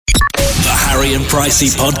Harry and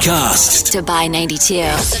Pricey podcast. Dubai 92.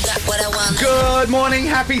 Good morning,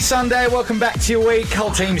 happy Sunday. Welcome back to your week.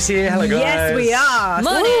 Whole team's here. Hello, guys. Yes, we are.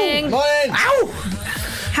 Morning. Morning. Ow!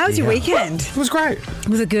 How was your weekend? It was great.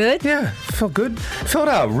 Was it good? Yeah, felt good.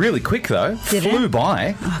 Felt really quick, though. Did Flew it?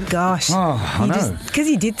 by. Oh, gosh. Oh, I know. Because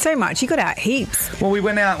you did so much. You got out heaps. Well, we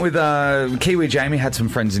went out with Kiwi Jamie, had some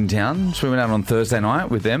friends in town. So we went out on Thursday night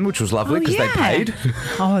with them, which was lovely because they paid.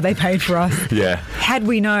 Oh, they paid for us. Yeah. Had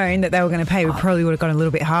we known that they were going to pay, we probably would have gone a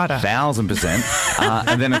little bit harder. 1,000%.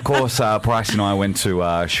 And then, of course, Pricey and I went to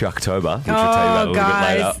Shucktober, which we'll tell you about a little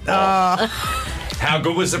bit later. How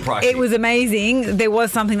good was the price? It was amazing. There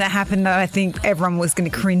was something that happened that I think everyone was going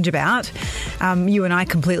to cringe about. You and I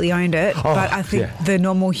completely owned it. But I think the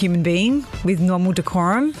normal human being with normal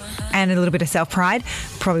decorum and a little bit of self-pride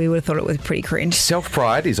probably would have thought it was pretty cringe.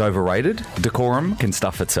 Self-pride is overrated. Decorum can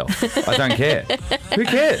stuff itself. I don't care. Who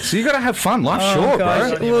cares? You got to have fun. Life's short,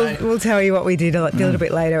 bro. We'll tell you what we did a little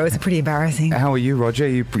bit later. It was pretty embarrassing. How are you, Roger?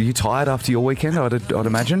 You tired after your weekend, I'd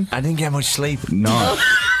imagine? I didn't get much sleep. No.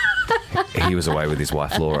 He was away with his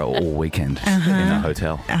wife Laura all weekend in a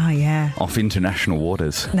hotel. Oh, yeah. Off international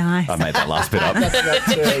waters. Nice. I made that last bit up.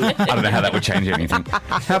 I don't know how that would change anything.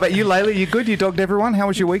 How about you, Layla? You good? You dogged everyone? How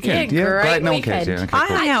was your weekend? Yeah, great No one weekend. cares. Yeah, okay, I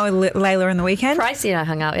cool. hung out with Layla on the weekend. Pricey and I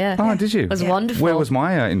hung out, yeah. Oh, did you? It was wonderful. Where was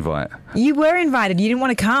my invite? You were invited. You didn't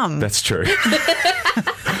want to come. That's true.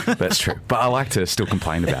 That's true. But I like to still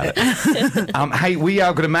complain about it. Hey, we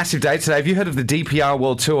are got a massive day today. Have you heard of the DPR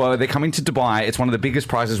World Tour? They're coming to Dubai. It's one of the biggest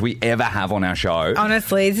prizes we ever have on our show.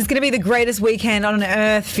 Honestly, this is going to be the greatest weekend on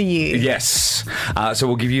earth for you. Yes. So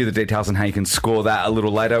we'll give you the details on how you can score that a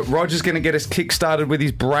little later. Roger's going to get us kick-started with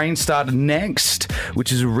his brain started next,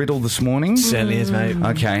 which is a riddle this morning. Certainly is, mate.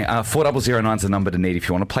 Okay, 4009 is the number to need if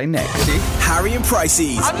you want to play next. Harry and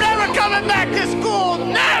Pricey's I'm never coming back to school,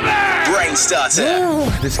 never! Brain Starter.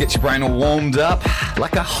 This gets your brain all warmed up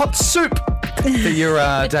like a hot soup for your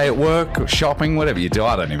day at work or shopping, whatever you do.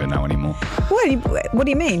 I don't even know anymore. What do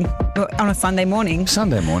you mean? On a Sunday morning?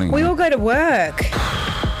 Sunday morning. We all go to work.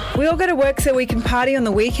 We all go to work so we can party on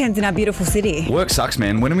the weekends in our beautiful city. Work sucks,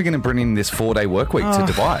 man. When are we going to bring in this 4-day work week to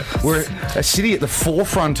Dubai? We're a city at the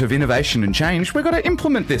forefront of innovation and change. We've got to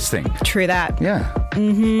implement this thing. True that. Yeah.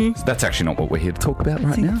 Mm-hmm. That's actually not what we're here to talk about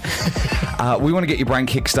right now. We want to get your brain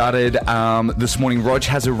kick-started. This morning, Rog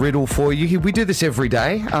has a riddle for you. We do this every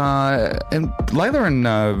day. And Layla and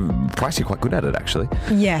Pricey are quite good at it, actually.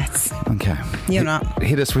 Yes. Okay. You're not.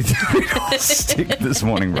 Hit us with your riddle stick this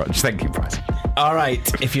morning, Rog. Thank you, Pricey. All right,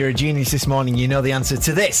 if you're a genius this morning, you know the answer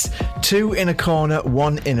to this. 2 in a corner,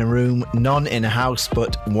 1 in a room, none in a house,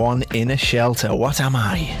 but 1 in a shelter. What am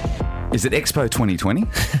I? Is it Expo 2020?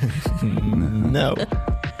 No.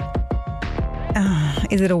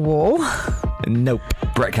 Is it a wall? Nope.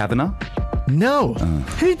 Brett Kavanaugh? No.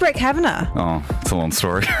 Who's Brett Kavanaugh? Oh, it's a long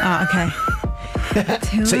story. Oh,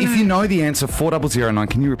 okay. So if you know the answer, 4009,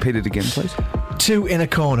 can you repeat it again, please? 2 in a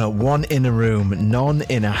corner, 1 in a room, none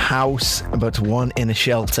in a house, but 1 in a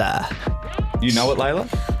shelter. You know it, Layla?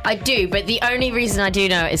 I do, but the only reason I do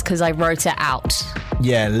know it is because I wrote it out.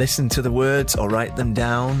 Yeah, listen to the words or write them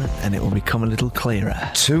down and it will become a little clearer.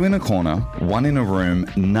 2 in a corner, 1 in a room,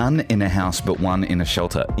 none in a house, but 1 in a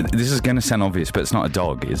shelter. This is going to sound obvious, but it's not a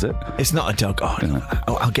dog, is it? It's not a dog.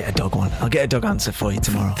 I'll get a dog one. I'll get a dog answer for you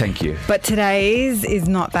tomorrow. Thank you. But today's is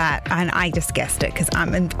not that, and I just guessed it because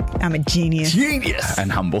I'm a genius. Genius!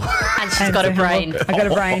 And humble. And she's got a brain. I got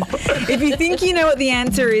a brain. If you think you know what the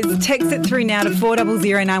answer is, text it through now to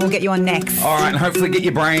 4009. We'll get you on next. All right, and hopefully get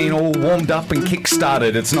your brain all warmed up and kick-started.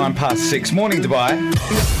 It's 6:09. Morning, Dubai.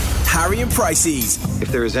 Harry and Pricey's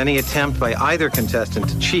If there is any attempt by either contestant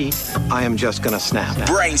to cheat, I am just going to snap.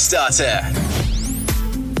 Brain Starter.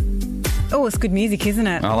 Oh, it's good music, isn't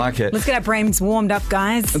it? I like it. Let's get our brains warmed up,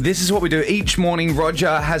 guys. This is what we do. Each morning,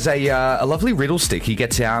 Roger has a lovely riddle stick. He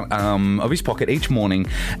gets out of his pocket each morning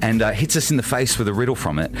and hits us in the face with a riddle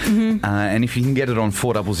from it. Mm-hmm. And if you can get it on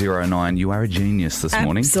 4009, you are a genius this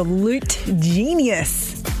morning. Absolute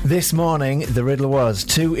genius. This morning, the riddle was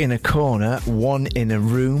 2 in a corner, 1 in a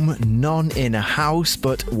room, none in a house,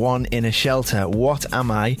 but 1 in a shelter. What am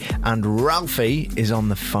I? And Ralphie is on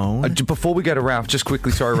the phone. Before we go to Ralph, just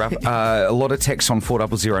quickly, sorry, Ralph. A lot of texts on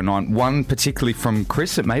 4009. One particularly from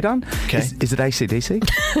Chris at Maidan. Okay. Is it AC/DC?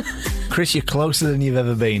 Chris, you're closer than you've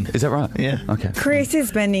ever been. Is that right? Yeah. Okay. Chris is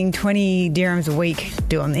spending 20 dirhams a week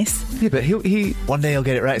doing this. Yeah, but he One day he'll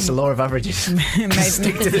get it right. It's the law of averages.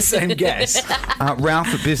 Stick to the same guess.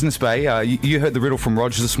 Ralph at Business Bay, you heard the riddle from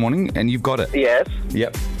Roger this morning, and you've got it. Yes.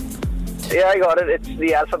 Yep. Yeah, I got it. It's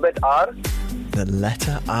the alphabet R. The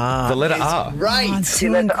letter R. The letter is R. Right. Oh, The 2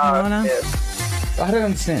 in letter R. corner. Yes. I don't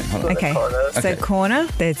understand. Hold on. Okay. corner. So corner,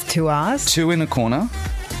 there's 2 R's, 2 in a corner,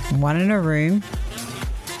 1 in a room.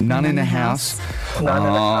 none in a house. None in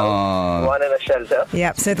a house, one in a shelter.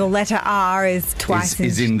 Yep. So the letter R is twice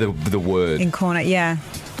Is in the word. in corner. Yeah.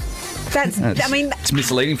 That's. I mean. It's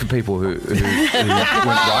misleading for people who weren't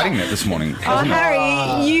writing it this morning. Oh, wasn't it?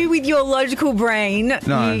 Harry, you with your logical brain,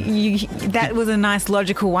 No. you, that was a nice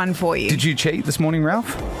logical one for you. Did you cheat this morning,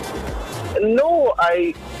 Ralph? No,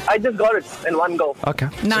 I just got it in one go. Okay.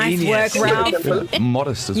 Nice Genius. work, Ralph. Simple.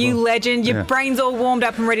 Modest as You well. legend. Your Yeah. brain's all warmed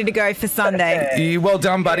up and ready to go for Sunday. Well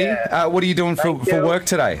done, buddy. What are you doing for Thank you. work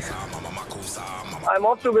today? I'm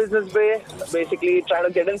off to Business Bay, basically trying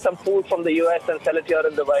to get in some food from the US and sell it here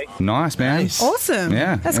in Dubai. Nice, man. Awesome.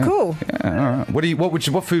 Yeah, That's yeah. cool. Yeah, all right.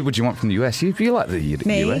 What food would you want from the US? You like the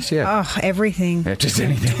Me? US, yeah. Oh, everything. Yeah, just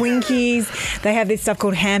anything. Twinkies. They have this stuff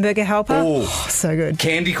called Hamburger Helper. Oh. So good.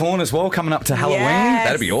 Candy corn as well coming up to Halloween. Yes.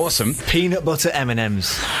 That'd be awesome. Peanut butter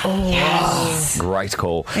M&M's. Great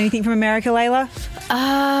call. Anything from America, Layla?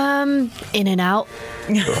 In and out.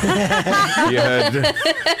 You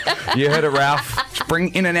heard it, Ralph. Just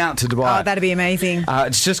bring In and Out to Dubai. Oh, that'd be amazing.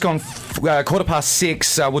 It's just gone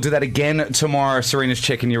 6:15. We'll do that again tomorrow. Serena's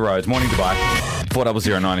checking your roads. Morning, Dubai.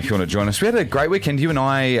 4009 if you want to join us. We had a great weekend. You and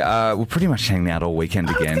I were pretty much hanging out all weekend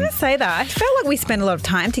I was again. going to say that. I felt like we spent a lot of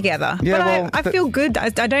time together. Yeah, but well, I feel good. I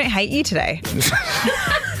don't hate you today.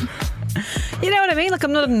 You know what I mean? Like,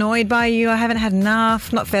 I'm not annoyed by you. I haven't had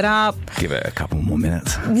enough. Not fed up. Give it a couple more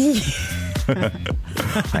minutes.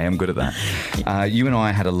 I am good at that. You and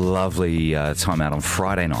I had a lovely time out on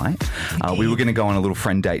Friday night. We were going to go on a little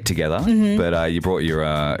friend date together, but you brought your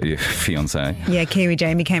fiance, Yeah, Kiwi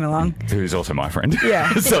Jamie came along. who's also my friend.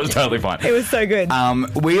 Yeah. So it's totally fine. It was so good.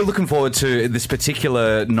 We're looking forward to this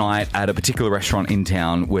particular night at a particular restaurant in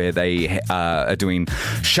town where they are doing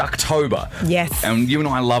Shucktober. Yes. And you and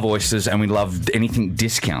I love oysters and we love anything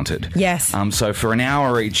discounted. Yes. So for an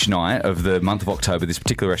hour each night of the month of October, this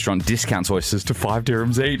particular restaurant discounts oysters to 5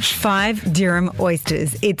 dirhams each. 5 dirham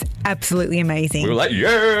oysters. It's absolutely amazing. We were like,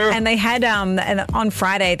 yeah. And they had, and on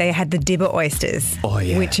Friday, they had the Dibba oysters. Oh,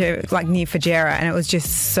 yeah. Which are like near Fujairah, and it was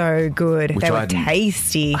just so good. Which they I were hadn't-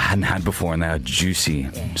 tasty. I hadn't had before and they are juicy,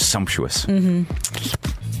 sumptuous.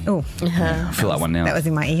 Oh, I feel that one now. that was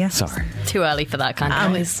in my ear. Sorry. Too early for that kind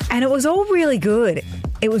of noise. And it was all really good.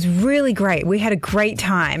 It was really great. We had a great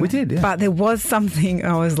time. We did, yeah. But there was something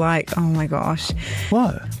I was like, oh my gosh.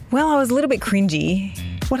 What? Well, I was a little bit cringy.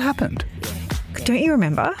 What happened? Don't you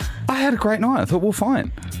remember? I had a great night. I thought we were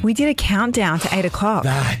fine. We did a countdown to 8 o'clock.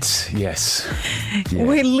 Yes. Yeah.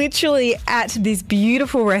 We're literally at this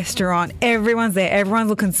beautiful restaurant. Everyone's there. Everyone's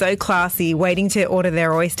looking so classy, waiting to order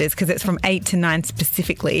their oysters because it's from 8 to 9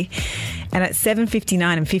 specifically. And at 7:59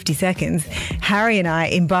 and 50 seconds, Harry and I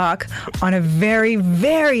embark on a very,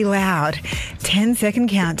 very loud 10-second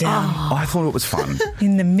countdown I thought it was fun.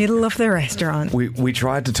 in the middle of the restaurant. We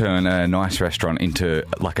tried to turn a nice restaurant into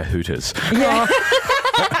like a Hooters.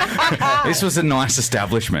 This was a nice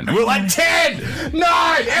establishment. We're like 10,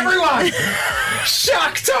 9, everyone!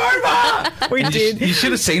 Shucktober! We did. You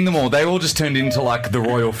should have seen them all. They all just turned into like the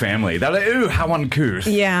royal family. They're like, ooh, how uncouth.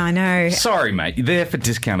 Yeah, I know. Sorry, mate. You're there for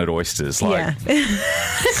discounted oysters. Like,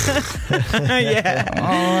 Yeah.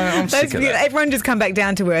 I'm That's sick of good. that. Everyone just come back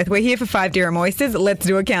down to earth. We're here for 5 dirham oysters. Let's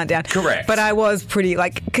do a countdown. Correct. But I was pretty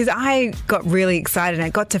because I got really excited and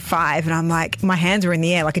it got to 5 and I'm like, my hands were in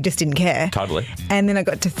the air like I just didn't care. Totally. And then I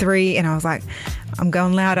got to 3 and I was like, I'm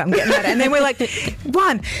going louder. I'm getting louder. And then we're like, 1,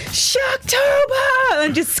 Shucktober! And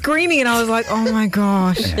I'm just screaming and I was like, oh my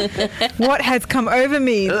gosh. What has come over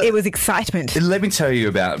me? It was excitement. Let me tell you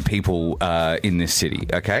about people in this city,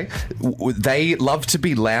 okay? They love to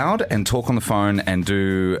be loud and talk on the phone and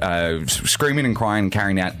do screaming and crying and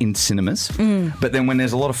carrying out in cinemas. But then when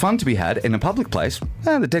there's a lot of fun to be had in a public place,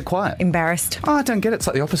 they're dead quiet. Embarrassed. Oh, I don't get it. It's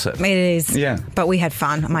like the opposite. It is. Yeah. But we had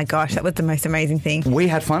fun. Oh my gosh, that was the most amazing thing. We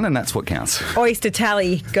had fun and that's what counts. Oyster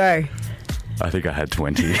tally, go. I think I had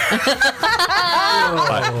 20.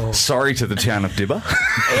 Sorry to the town of Dibba.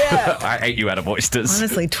 Yeah. I ate you out of oysters.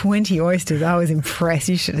 Honestly, 20 oysters. I was impressed.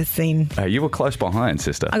 You should have seen. You were close behind,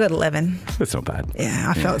 sister. I got 11. That's not bad. Yeah,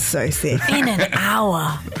 I felt so sick. In an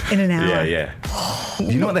hour. In an hour. Yeah.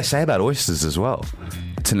 You know what they say about oysters as well?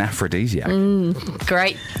 It's an aphrodisiac.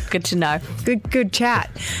 Great. Good to know. Good chat.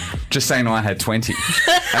 Just saying I had 20.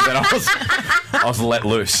 And then I was let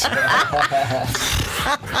loose.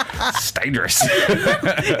 It's dangerous.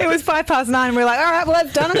 It was 9:05. We're like, all right, well,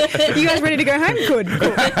 that's done. You guys ready to go home? Good.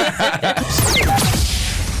 Cool.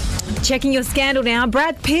 checking your scandal now.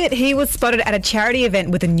 Brad Pitt, he was spotted at a charity event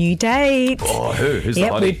with a new date. Oh, who? Who's the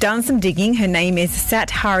Yep, hottie? we've done some digging. Her name is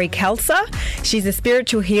Sathari Khalsa. She's a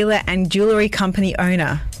spiritual healer and jewellery company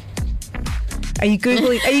owner. Are you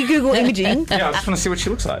Google imaging? Yeah, I just want to see what she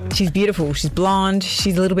looks like. She's beautiful. She's blonde.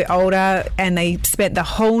 She's a little bit older, and they spent the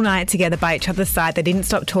whole night together by each other's side. They didn't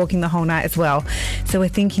stop talking the whole night as well. So we're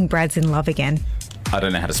thinking Brad's in love again. I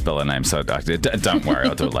don't know how to spell her name, so don't worry,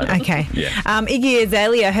 I'll do it later. Okay. Yeah. Iggy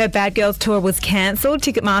Azalea, her Bad Girls tour was cancelled.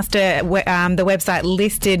 Ticketmaster, the website,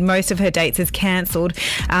 listed most of her dates as cancelled.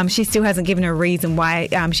 She still hasn't given a reason why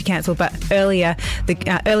she cancelled, but earlier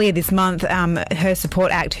this month, her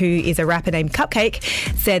support act, who is a rapper named Cupcake,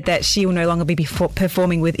 said that she will no longer be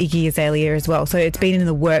performing with Iggy Azalea as well. So it's been in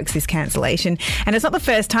the works, this cancellation. And it's not the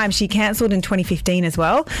first time. She cancelled in 2015 as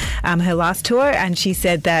well, her last tour, and she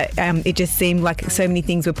said that it just seemed like so many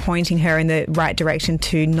things were pointing her in the right direction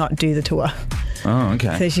to not do the tour. Oh,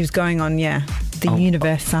 okay. So she was going on, the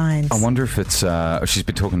universe signs. I wonder if it's she's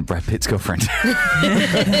been talking to Brad Pitt's girlfriend.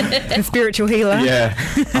 The spiritual healer. Yeah.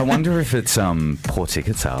 I wonder if it's poor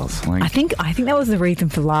ticket sales. Like, I think that was the reason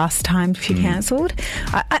for last time she cancelled.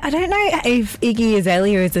 I don't know if Iggy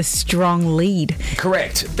Azalea is a strong lead.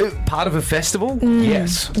 correct. Part of a festival?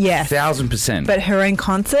 Yes. Yes. 1,000%. But her own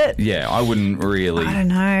concert? yeah, I wouldn't really I don't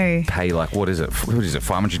know. pay like what is it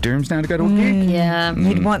 500 dirhams now to go to a gig? Yeah.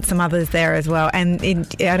 You'd want some others there as well. And I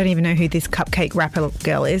don't even know who this Cupcake rapper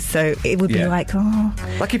girl is, so it would be Yeah. like, oh.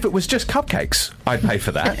 Like if it was just cupcakes, I'd pay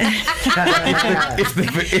for that.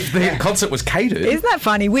 if the concert was catered. Isn't that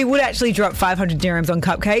funny? We would actually drop 500 dirhams on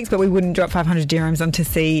cupcakes, but we wouldn't drop 500 dirhams on to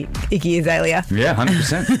see Iggy Azalea. Yeah,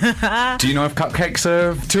 100%. Do you know if cupcakes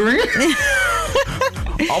are touring?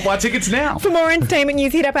 I'll buy tickets now. For more entertainment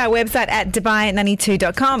news, hit up our website at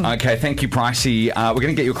dubai92.com. Okay, thank you, Pricey. We're going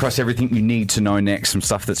to get you across everything you need to know next. Some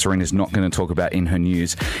stuff that Serena's not going to talk about in her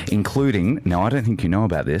news, including, now I don't think you know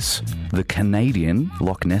about this, the Canadian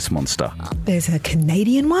Loch Ness Monster. There's a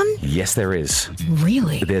Canadian one? Yes, there is.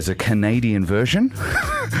 Really? There's a Canadian version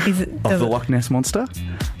Is it of the Loch Ness Monster,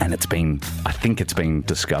 and I think it's been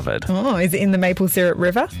discovered. Oh, is it in the Maple Syrup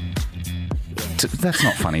River? That's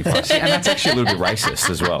not funny, Pricey, and that's actually a little bit racist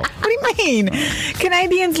as well. What do you mean?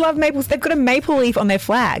 Canadians love maples. They've got a maple leaf on their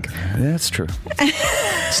flag. Yeah, that's true.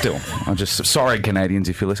 Still, I'm just sorry, Canadians,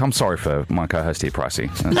 if you listen. I'm sorry for my co-host here,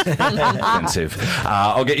 Pricey. That's offensive.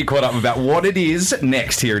 I'll get you caught up about what it is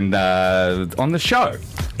next here on the show.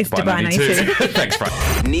 It's By Dubai 92. Thanks,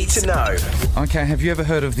 Pricey. Need to know. Okay, have you ever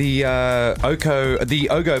heard of the Ogo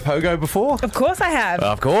Pogo before? Of course I have.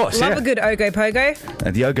 Of course, Love yeah. a good Ogo Pogo.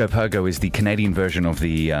 The Ogo Pogo is the Canadian version of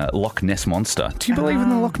the Loch Ness Monster. Do you believe in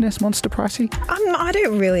the Loch Ness Monster, Pricey?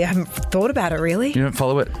 I haven't thought about it really. You don't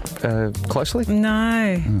follow it closely?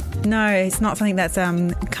 No, it's not something that's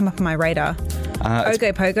come up on my radar.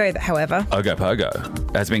 Ogo Pogo, however. Ogo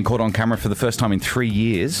Pogo has been caught on camera for the first time in 3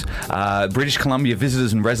 years. British Columbia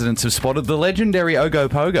visitors and residents have spotted the legendary Ogo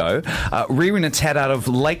Pogo rearing its head out of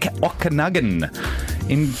Lake Okanagan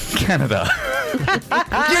in Canada.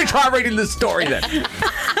 You try reading the story then.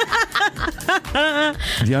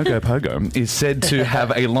 The Ogo Pogo is said to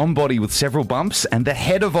have a long body with several bumps and the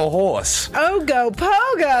head of a horse. Ogo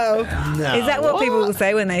Pogo. No. Is that what people will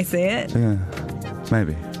say when they see it? Yeah,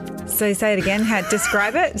 maybe. So say it again.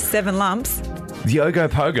 Describe it. 7 lumps. The Ogo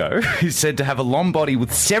Pogo is said to have a long body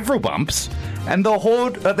with several bumps and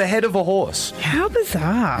the head of a horse. How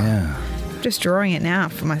bizarre. Yeah. Just drawing it now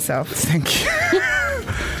for myself. Thank you.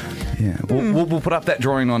 Yeah, we'll put up that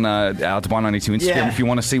drawing on our Dubai 92 Instagram Yeah. if you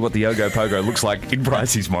want to see what the Ogo Pogo looks like in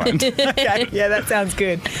Pricey's mind. Okay, yeah, that sounds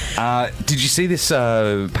good. Did you see this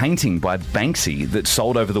painting by Banksy that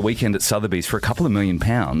sold over the weekend at Sotheby's for £2 million?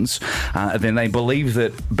 Then they believe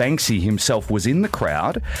that Banksy himself was in the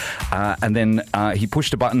crowd, and then he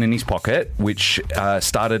pushed a button in his pocket, which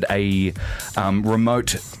started a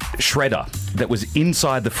remote shredder that was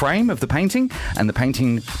inside the frame of the painting, and the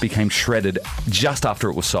painting became shredded just after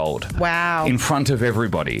it was sold. Wow. In front of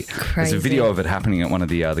everybody. There's a video of it happening at one of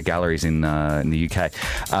the galleries in the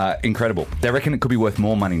UK. Incredible. They reckon it could be worth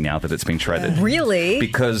more money now that it's been shredded. Really?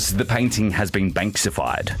 Because the painting has been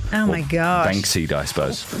Banksified. Oh my gosh. Banksied, I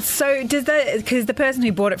suppose. So because the person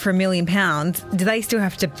who bought it for £1 million, do they still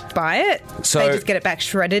have to buy it? So- they just get it back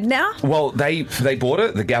shredded now? Well, they bought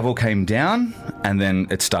it. The gavel came down. and then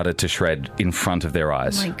it started to shred in front of their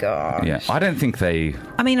eyes. Oh my gosh. Yeah, I don't think they.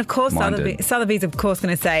 I mean, of course, minded. Sotheby's, of course,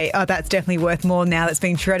 going to say, "Oh, that's definitely worth more now that's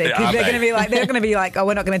been shredded." Because Are they're they? going to be like, "Oh,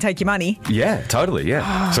 we're not going to take your money." Yeah, totally.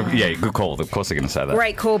 Yeah. So yeah, good call. Of course, they're going to say that.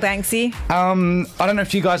 Great call, Banksy. I don't know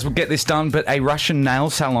if you guys will get this done, but a Russian nail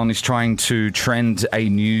salon is trying to trend a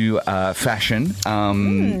new fashion.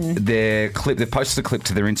 They've posted a clip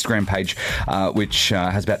to their Instagram page, which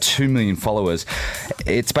has about 2 million followers.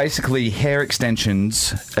 It's basically hair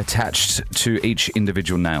extensions attached to each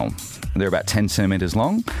individual nail. They're about 10 centimetres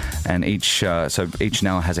long, and each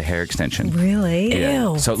nail has a hair extension. Really?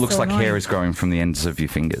 Yeah. Ew. So it looks like annoying. hair is growing from the ends of your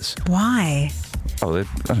fingers. Why? Oh, I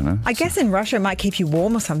don't know. I guess in Russia it might keep you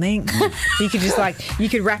warm or something. You could just you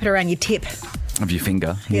could wrap it around your tip. Of your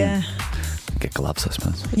finger. Yeah. Get gloves, I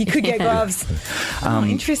suppose. You could get gloves.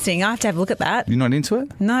 Interesting. I have to have a look at that. You're not into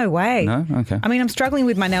it? No way. No? Okay. I mean, I'm struggling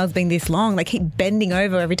with my nails being this long. They keep bending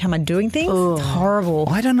over every time I'm doing things. It's horrible.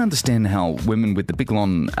 I don't understand how women with the big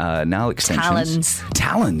long nail extensions...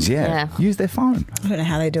 Talons, yeah. Use their phone. I don't know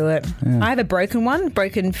how they do it. I have a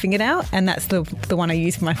broken fingernail, and that's the one I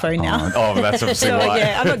use for my phone now. Oh, that's obviously So, why.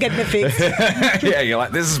 yeah, I'm not getting it fixed. Yeah, you're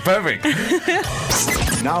like, this is perfect.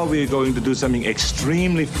 Now we're going to do something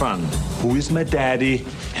extremely fun. Who is my daddy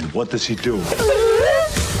and what does he do?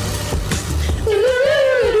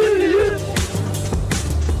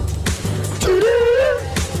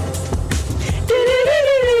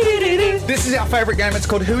 This is our favourite game. It's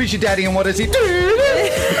called Who is Your Daddy and What Does He Do?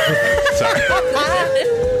 Sorry.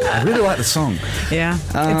 I really like the song. Yeah.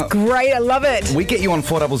 It's great. I love it. We get you on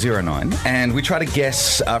 4009 and we try to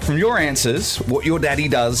guess from your answers what your daddy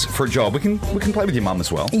does for a job. We can play with your mum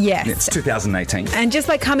as well. Yes. It's 2018. And just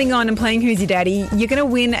like coming on and playing Who's Your Daddy, you're going to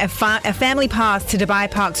win a family pass to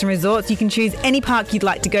Dubai Parks and Resorts. You can choose any park you'd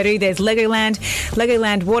like to go to. There's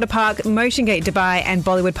Legoland Water Park, Motion Gate Dubai, and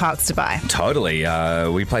Bollywood Parks Dubai. Totally.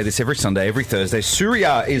 We play this every Sunday, every Thursday.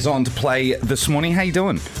 Surya is on to play this morning. How you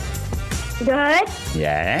doing? Good.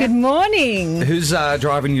 Yeah. Good morning. Who's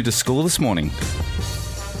driving you to school this morning?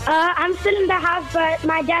 I'm still in the house, but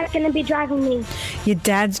my dad's going to be driving me. Your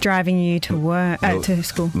dad's driving you to work, to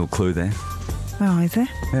school. Little clue there. Oh, is there?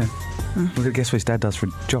 Yeah. We're going to guess what his dad does for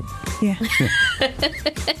a job. Yeah.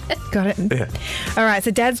 Got it. Yeah. All right, so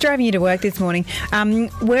Dad's driving you to work this morning.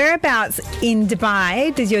 Whereabouts in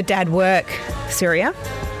Dubai does your dad work, Surya?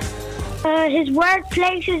 His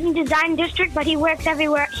workplace is in Design District, but he works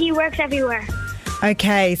everywhere.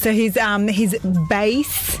 Okay, so his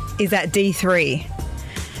base is at D3.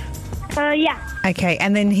 Yeah. Okay,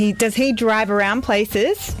 and then does he drive around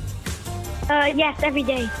places? Yes, every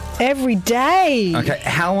day. Every day. Okay,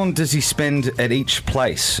 how long does he spend at each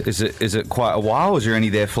place? Is it quite a while, or is he only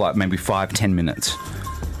there for like maybe 5-10 minutes?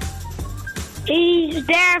 He's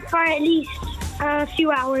there for at least a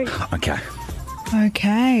few hours. Okay.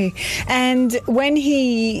 Okay. And when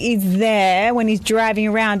he is there, when he's driving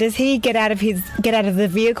around, does he get out of the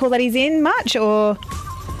vehicle that he's in much, or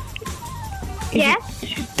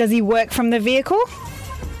Yes. does he work from the vehicle?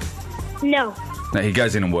 No. No, he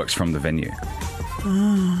goes in and works from the venue.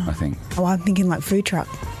 I think. Oh, I'm thinking like food truck.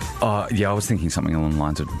 Yeah, I was thinking something along the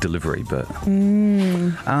lines of delivery, but...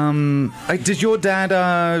 does your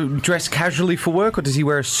dad dress casually for work, or does he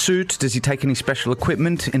wear a suit? Does he take any special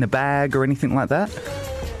equipment in a bag or anything like that?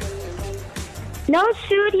 No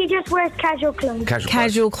suit, he just wears casual clothes.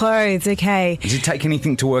 Casual clothes, okay. Does he take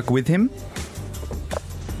anything to work with him?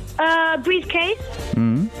 Briefcase.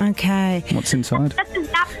 Okay. What's inside? That's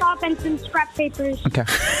his laptop and some scrap papers. Okay.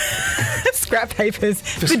 Scrap papers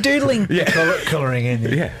for doodling. Yeah. Colouring in.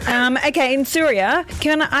 Yeah. Okay, in Surya,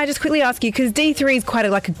 can I just quickly ask you, because D3 is quite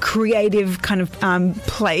a creative kind of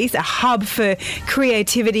place, a hub for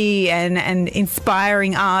creativity and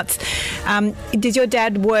inspiring arts. Does your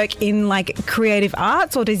dad work in creative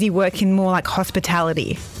arts, or does he work in more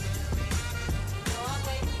hospitality?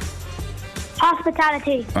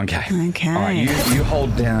 Hospitality. Okay. Okay. All right, you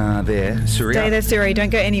hold down there, Surya. Stay there, Surya.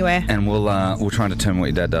 Don't go anywhere. And we'll try and determine what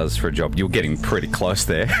your dad does for a job. You're getting pretty close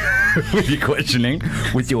there with your questioning,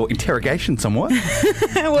 with your interrogation somewhat.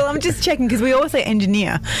 Well, I'm just checking because we all say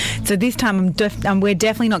engineer. So this time we're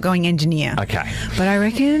definitely not going engineer. Okay. But I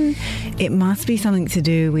reckon it must be something to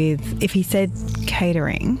do with, if he said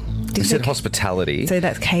catering. You said hospitality. So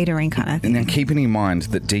that's catering kind of thing. And now keeping in mind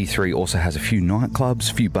that D3 also has a few nightclubs,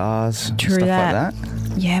 a few bars, True stuff that. like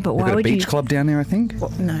that. Yeah, but They've why got a would beach you... club down there, I think.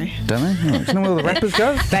 Well, no. Don't they? No, isn't that where all the rappers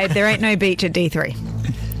go? Babe, there ain't no beach at D3.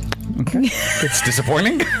 Okay. It's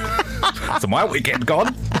disappointing. So my weekend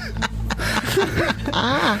gone.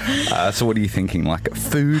 So what are you thinking? Like a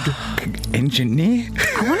food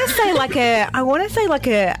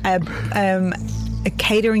a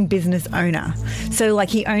catering business owner. So, like,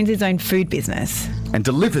 he owns his own food business. And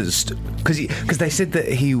delivers, because they said that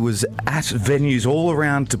he was at venues all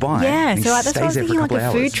around Dubai. Yeah, and so that's what I was thinking, like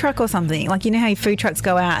a food hours. truck or something. Like, you know how food trucks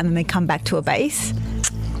go out and then they come back to a base?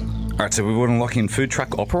 All right, so we want to lock in food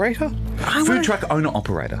truck operator? Food truck owner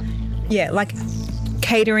operator. Yeah, like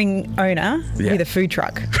catering owner with a food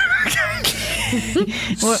truck.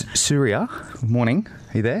 Surya, morning.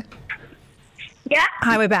 Are you there? Yeah.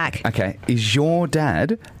 Hi, we're back. Okay. Is your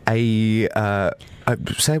dad say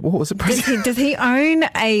what was it? Does he own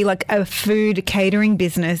a food catering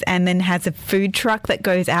business and then has a food truck that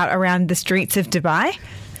goes out around the streets of Dubai?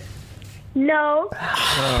 No.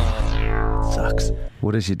 Sucks.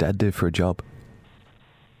 What does your dad do for a job?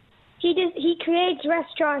 He creates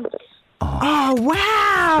restaurants. Oh,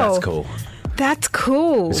 wow. That's cool. That's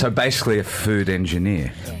cool. So basically a food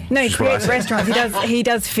engineer. No, he creates restaurants. He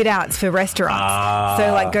does fit outs for restaurants.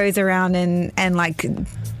 So like goes around and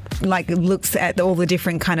like looks at all the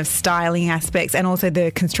different kind of styling aspects and also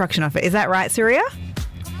the construction of it. Is that right, Surya?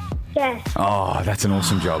 Yes. Oh, that's an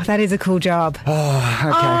awesome job. That is a cool job. Oh,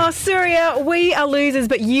 okay. Oh, Surya, we are losers,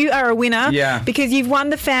 but you are a winner. Yeah. Because you've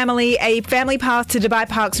won a family pass to Dubai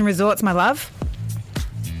Parks and Resorts, my love.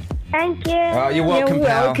 Thank you. Oh, you're welcome, You're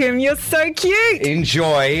pal. welcome. You're so cute.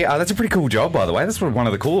 Enjoy. That's a pretty cool job, by the way. That's one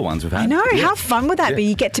of the cooler ones we've had. I know. Yeah. How fun would that be?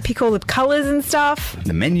 You get to pick all the colours and stuff.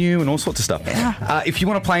 The menu and all sorts of stuff. Yeah. If you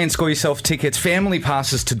want to play and score yourself tickets, family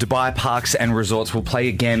passes to Dubai Parks and Resorts will play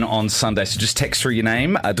again on Sunday. So just text through your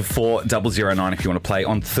name to 4009 if you want to play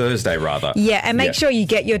on Thursday, rather. Yeah, and make sure you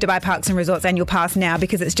get your Dubai Parks and Resorts annual pass now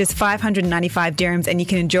because it's just 595 dirhams and you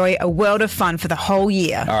can enjoy a world of fun for the whole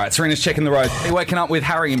year. All right, Serena's checking the road. You're waking up with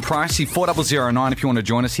Harry and Pricey, 4009 if you want to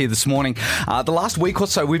join us here this morning. The last week or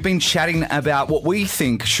so, we've been chatting about what we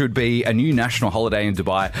think should be a new national holiday in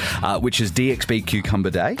Dubai, which is DXB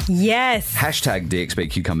Cucumber Day. Yes. Hashtag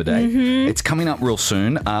DXB Cucumber Day. It's coming up real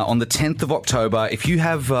soon. On the 10th of October, if you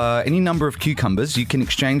have any number of cucumbers, you can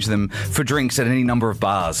exchange them for drinks at any number of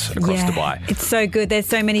bars across Dubai. It's so good. There's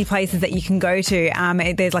so many places that you can go to.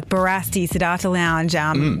 There's like Barasti, Siddhartha Lounge,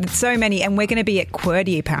 so many. And we're going to be at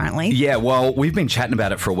QWERTY apparently. Yeah, well, we've been chatting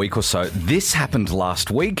about it for a week or so. This happened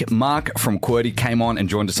last week. Mark from QWERTY came on and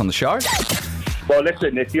joined us on the show. Well,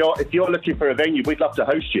 listen, if you're looking for a venue, we'd love to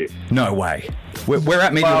host you. No way. We're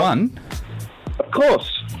at Media One. Of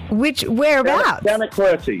course. Whereabouts? Down at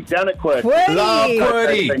QWERTY. QWERTY. Love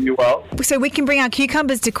QWERTY. Venue well. So we can bring our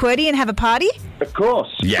cucumbers to QWERTY and have a party? Of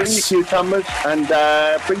course. Yes. Bring your cucumbers and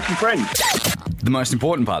bring some friends. The most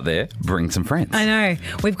important part there, bring some friends. I know.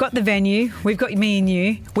 We've got the venue. We've got me and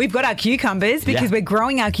you. We've got our cucumbers because we're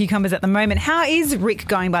growing our cucumbers at the moment. How is Rick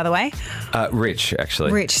going, by the way? Rich,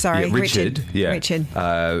 actually. Rich, sorry. Yeah, Richard. Yeah. Richard.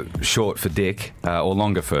 Short for Dick, or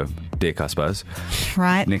longer for Dick, I suppose.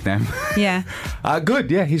 Right. Nickname. Yeah. Good.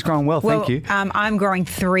 Yeah, he's growing well. Thank you. I'm growing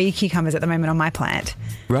 3 cucumbers at the moment on my plant.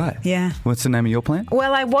 Right. Yeah. What's the name of your plant?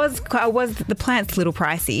 Well, the plant's a little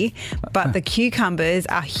pricey, but the cucumbers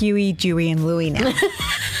are Huey, Dewey, and Louie now.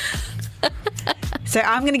 So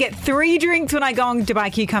I'm going to get 3 drinks when I go on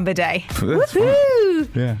Dubai Cucumber Day. That's Woohoo!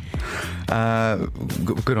 fun. Yeah.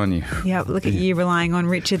 Good on you. Yeah, look at you relying on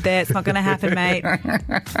Richard there. It's not going to happen, mate.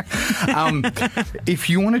 If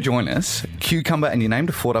you want to join us, cucumber and your name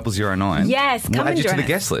to 4009. Yes, come we'll and add you join to the us.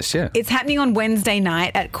 guest list, yeah. It's happening on Wednesday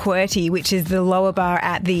night at QWERTY, which is the lower bar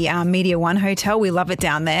at the Media One Hotel. We love it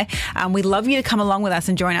down there. We'd love you to come along with us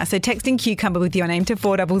and join us. So text in cucumber with your name to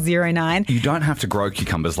 4009. You don't have to grow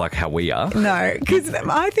cucumbers like how we are. No, because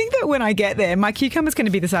I think that when I get there, my cucumber's going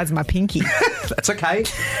to be the size of my pinky. That's okay.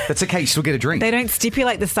 That's okay. You still get a drink. They don't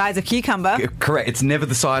stipulate the size of cucumber. Correct. It's never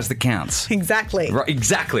the size that counts. Exactly. Right,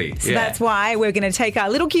 exactly. So that's why we're going to take our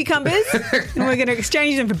little cucumbers and we're going to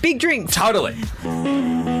exchange them for big drinks. Totally.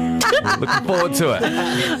 Looking forward to it.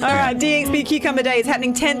 All right, DXB Cucumber Day is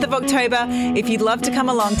happening 10th of October. If you'd love to come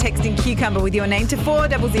along, text in cucumber with your name to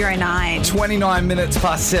 4009. 29 minutes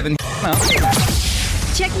past 7.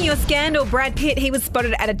 Checking your scandal, Brad Pitt, he was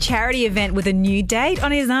spotted at a charity event with a new date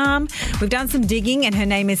on his arm. We've done some digging and her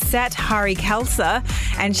name is Sat Hari Khalsa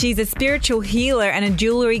and she's a spiritual healer and a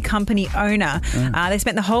jewellery company owner. They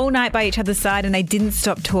spent the whole night by each other's side and they didn't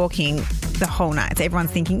stop talking the whole night. So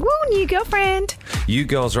everyone's thinking, woo, new girlfriend. You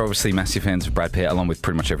girls are obviously massive fans of Brad Pitt, along with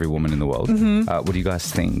pretty much every woman in the world. What do you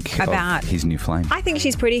guys think about of his new flame? I think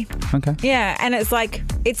she's pretty. Okay. Yeah, and it's like,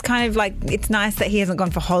 it's kind of like, it's nice that he hasn't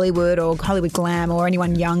gone for Hollywood or Hollywood glam or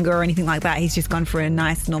anyone younger or anything like that. He's just gone for a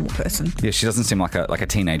nice, normal person. Yeah, she doesn't seem like a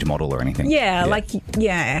teenage model or anything. Yeah,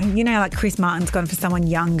 you know, like Chris Martin's gone for someone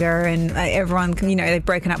younger, and everyone, you know, they've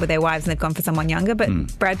broken up with their wives and they've gone for someone younger, but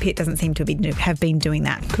Brad Pitt doesn't seem to have been doing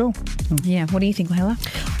that. Cool. Yeah, what do you think, Layla?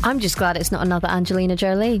 I'm just glad it's not another Angelina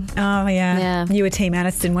Jolie. Oh, yeah. Yeah. You were Team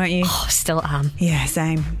Aniston, weren't you? Oh, still am. Yeah,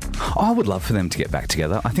 same. I would love for them to get back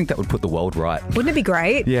together. I think that would put the world right. Wouldn't it be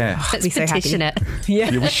great? Yeah. Oh, Let's I'd be so petition happy. it.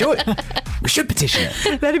 Yeah. We should. We should petition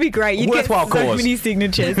it. That'd be great. You'd Worthwhile get so cause. many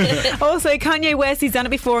signatures. Also, Kanye West, he's done it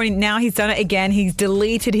before and now he's done it again. He's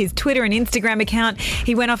deleted his Twitter and Instagram account.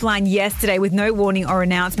 He went offline yesterday with no warning or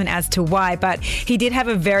announcement as to why, but he did have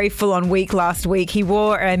a very full-on week last week. He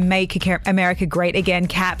wore a Make America Great Again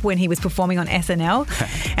cap when he was performing on SNL,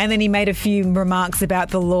 and then he made a few remarks about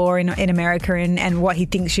the law in America and what he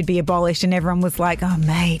thinks should be abolished, and everyone was like, oh,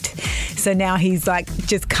 mate. So now he's like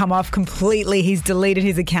just come off completely. He's deleted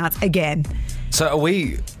his accounts again. So are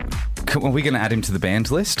we going to add him to the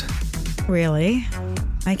banned list? Really?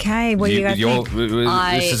 Okay, what do you guys think?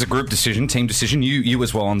 This is a group decision, team decision. You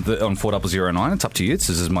as well on 4009. It's up to you. This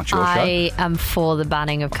is as much your show. I am for the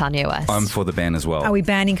banning of Kanye West. I'm for the ban as well. Are we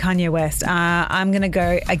banning Kanye West? I'm going to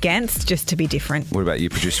go against, just to be different. What about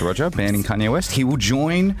you, producer Roger? Banning Kanye West? He will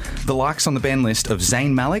join the likes on the ban list of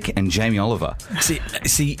Zayn Malik and Jamie Oliver.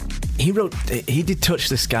 See, he did Touch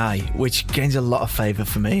the Sky, which gains a lot of favour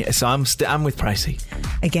for me. So I'm with Pricey.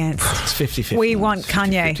 Against. It's 50-50. We want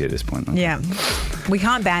Kanye. 50-50 at this point. Yeah. We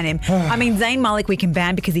can't ban him. I mean, Zayn Malik we can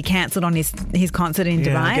ban because he cancelled on his concert in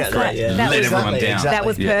Dubai. I get that, yeah. Let everyone down. That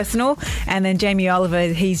was personal. And then Jamie Oliver,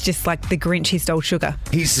 he's just like the Grinch. He stole sugar.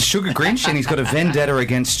 He's the sugar Grinch, and he's got a vendetta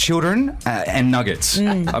against children and nuggets.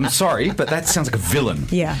 I'm sorry, but that sounds like a villain.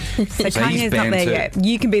 Yeah. So Kanye's he's not banned there too. yet.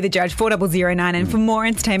 You can be the judge, 4009. And for more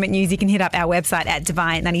entertainment news, you can hit up our website at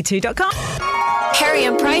divine92.com. Harry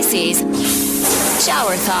and Pricey's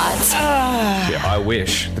shower thoughts. Yeah, I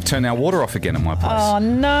wish. They've turned our water off again at my place. Oh,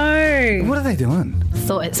 no. What are they doing?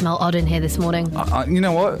 Thought it smelled odd in here this morning. You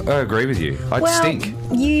know what? I agree with you. I'd stink.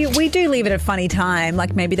 We do leave it at a funny time.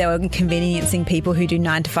 Like maybe they were conveniencing people who do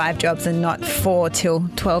 9 to 5 jobs and not 4 till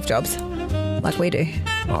 12 jobs, like we do.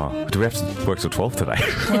 Oh, do we have to work till 12 today?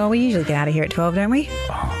 Well, we usually get out of here at 12, don't we?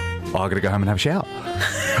 I got to go home and have a shower.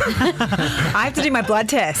 I have to do my blood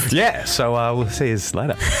test. Yeah, so we'll see you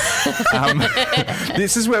later.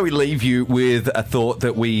 This is where we leave you with a thought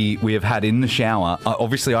that we have had in the shower.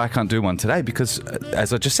 Obviously, I can't do one today because,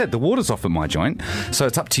 as I just said, the water's off at my joint. So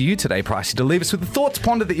it's up to you today, Pricey, to leave us with the thoughts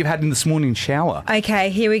pondered that you've had in this morning's shower. Okay,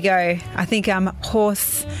 here we go. I think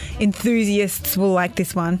horse enthusiasts will like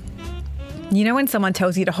this one. You know when someone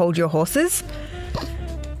tells you to hold your horses?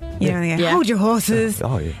 Hold your horses.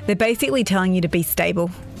 Oh, yeah. They're basically telling you to be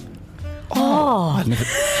stable. I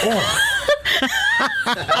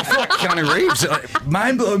feel like Keanu Reeves.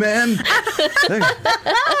 Mind blow, man.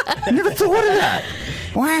 I never thought of that.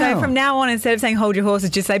 Wow. So from now on, instead of saying hold your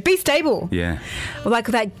horses, just say be stable. Yeah. Well, like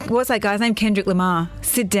what's that guy's name? Kendrick Lamar.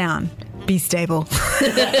 Sit down. Be stable.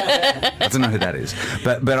 I don't know who that is,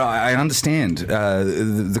 but I understand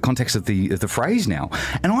the context of the phrase now,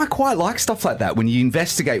 and I quite like stuff like that when you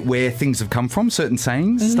investigate where things have come from, certain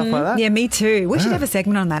sayings, stuff like that. Yeah, me too. We should have a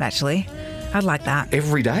segment on that. Actually, I'd like that.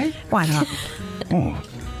 Every day? Why not? Oh.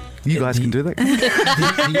 You guys can do that.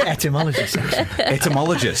 The etymologist section.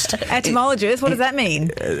 Etymologist. Etymologist. What does that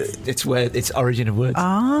mean? It's where it's origin of words.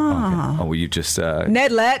 Oh. Okay. Oh, well, you just...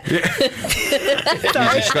 Nedlet. You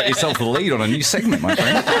just got yourself a lead on a new segment, my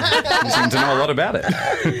friend. You seem to know a lot about it.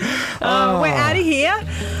 We're out of here.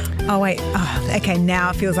 Oh, wait. Oh, okay,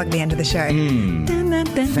 now it feels like the end of the show.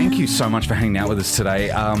 Thank you so much for hanging out with us today.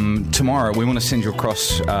 Tomorrow, we want to send you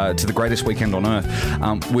across to the greatest weekend on earth,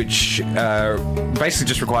 which basically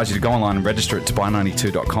just requires you to go online and register at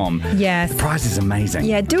dubai92.com. Yes. The prize is amazing.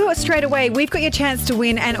 Yeah, do it straight away. We've got your chance to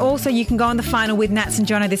win, and also you can go on the final with Nats and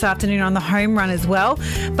Jono this afternoon on the home run as well.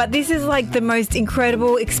 But this is like the most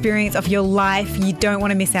incredible experience of your life. You don't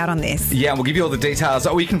want to miss out on this. Yeah, we'll give you all the details.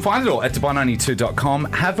 You can find it all at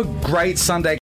dubai92.com. Have a great Sunday.